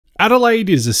Adelaide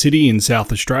is a city in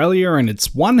South Australia and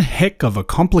it's one heck of a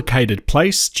complicated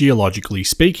place geologically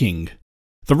speaking.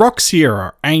 The rocks here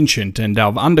are ancient and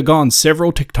have undergone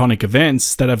several tectonic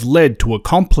events that have led to a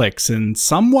complex and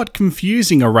somewhat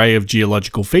confusing array of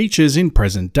geological features in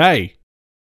present day.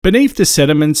 Beneath the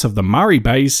sediments of the Murray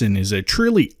Basin is a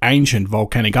truly ancient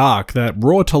volcanic arc that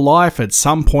roared to life at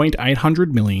some point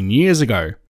 800 million years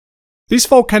ago. This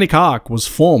volcanic arc was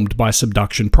formed by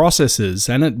subduction processes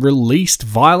and it released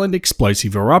violent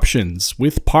explosive eruptions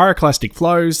with pyroclastic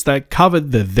flows that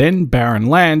covered the then barren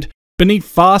land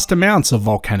beneath vast amounts of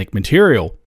volcanic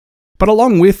material. But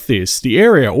along with this, the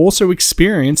area also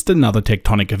experienced another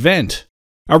tectonic event.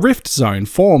 A rift zone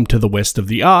formed to the west of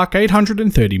the arc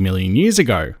 830 million years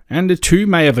ago, and the two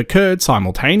may have occurred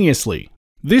simultaneously.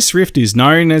 This rift is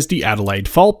known as the Adelaide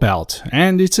Fold Belt,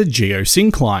 and it's a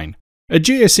geosyncline. A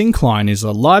geosyncline is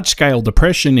a large-scale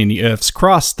depression in the Earth's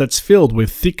crust that's filled with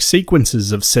thick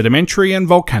sequences of sedimentary and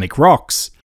volcanic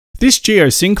rocks. This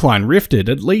geosyncline rifted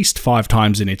at least 5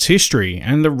 times in its history,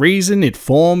 and the reason it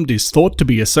formed is thought to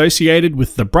be associated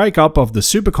with the breakup of the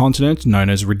supercontinent known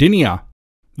as Rodinia.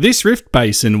 This rift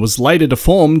basin was later to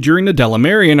form during the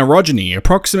Delamerian orogeny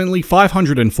approximately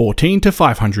 514 to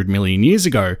 500 million years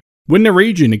ago, when the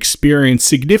region experienced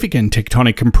significant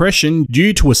tectonic compression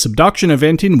due to a subduction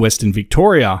event in Western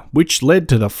Victoria, which led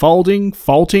to the folding,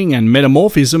 faulting and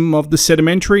metamorphism of the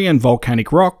sedimentary and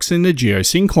volcanic rocks in the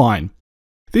geosyncline.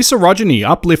 This orogeny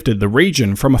uplifted the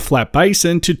region from a flat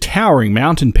basin to towering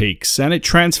mountain peaks, and it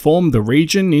transformed the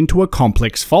region into a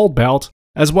complex fold belt,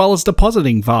 as well as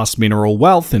depositing vast mineral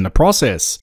wealth in the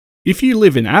process. If you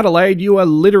live in Adelaide, you are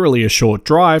literally a short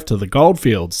drive to the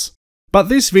goldfields. But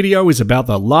this video is about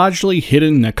the largely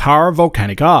hidden Nackara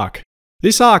Volcanic Arc.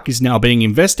 This arc is now being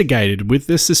investigated with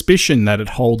the suspicion that it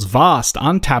holds vast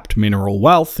untapped mineral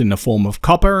wealth in the form of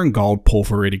copper and gold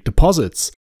porphyritic deposits,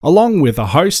 along with a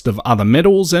host of other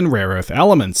metals and rare earth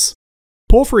elements.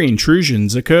 Porphyry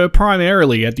intrusions occur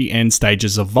primarily at the end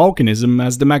stages of volcanism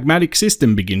as the magmatic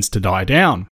system begins to die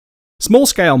down.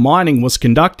 Small-scale mining was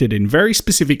conducted in very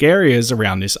specific areas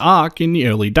around this arc in the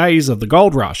early days of the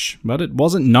gold rush, but it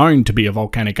wasn't known to be a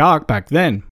volcanic arc back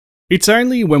then. It's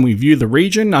only when we view the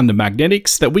region under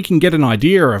magnetics that we can get an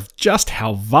idea of just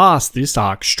how vast this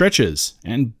arc stretches,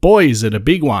 and boy is it a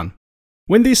big one.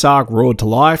 When this arc roared to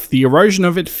life, the erosion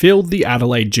of it filled the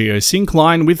Adelaide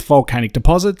Geosyncline with volcanic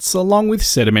deposits along with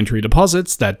sedimentary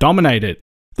deposits that dominate it.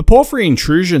 The porphyry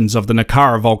intrusions of the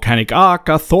Nackara Volcanic Arc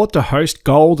are thought to host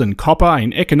gold and copper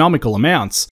in economical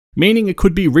amounts, meaning it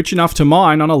could be rich enough to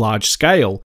mine on a large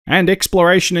scale, and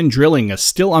exploration and drilling are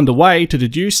still underway to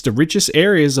deduce the richest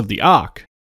areas of the arc.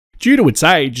 Due to its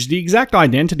age, the exact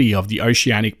identity of the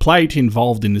oceanic plate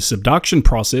involved in the subduction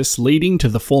process leading to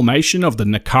the formation of the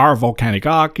Nackara Volcanic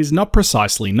Arc is not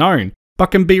precisely known,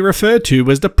 but can be referred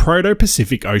to as the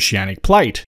Proto-Pacific Oceanic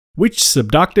Plate, which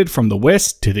subducted from the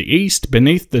west to the east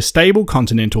beneath the stable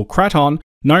continental craton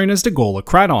known as the Gawler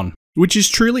Craton, which is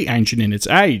truly ancient in its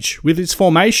age, with its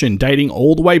formation dating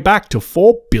all the way back to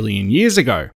 4 billion years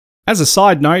ago. As a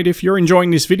side note, if you're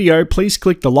enjoying this video, please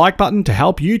click the like button to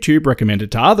help YouTube recommend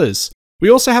it to others. We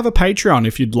also have a Patreon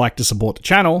if you'd like to support the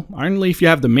channel, only if you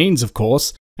have the means of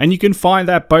course, and you can find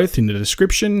that both in the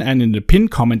description and in the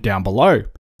pinned comment down below.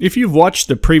 If you've watched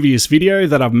the previous video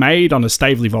that I've made on the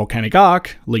Staveley Volcanic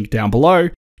Arc, linked down below,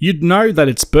 you'd know that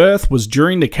its birth was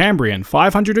during the Cambrian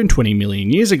 520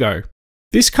 million years ago.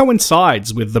 This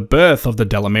coincides with the birth of the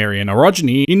Delamerian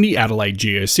orogeny in the Adelaide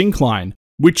Geosyncline,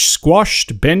 which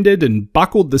squashed, bended and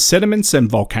buckled the sediments and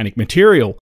volcanic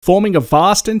material, forming a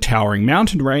vast and towering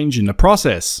mountain range in the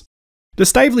process. The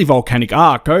Staveley Volcanic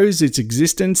Arc owes its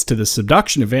existence to the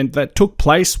subduction event that took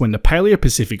place when the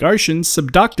Paleo-Pacific Ocean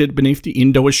subducted beneath the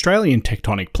Indo-Australian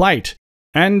tectonic plate.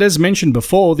 And as mentioned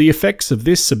before, the effects of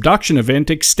this subduction event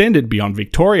extended beyond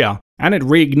Victoria, and it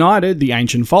reignited the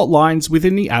ancient fault lines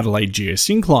within the Adelaide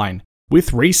Geosyncline,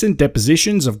 with recent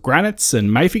depositions of granites and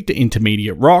mafic to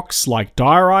intermediate rocks like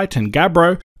diorite and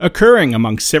gabbro occurring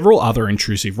among several other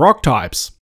intrusive rock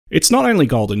types. It's not only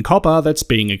gold and copper that's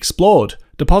being explored.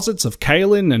 Deposits of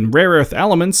kaolin and rare earth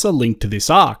elements are linked to this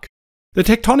arc. The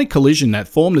tectonic collision that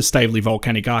formed the Staveley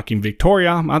Volcanic Arc in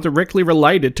Victoria are directly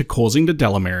related to causing the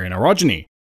Delamerian orogeny.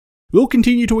 We'll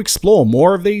continue to explore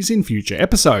more of these in future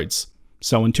episodes.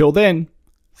 So until then,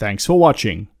 thanks for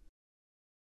watching.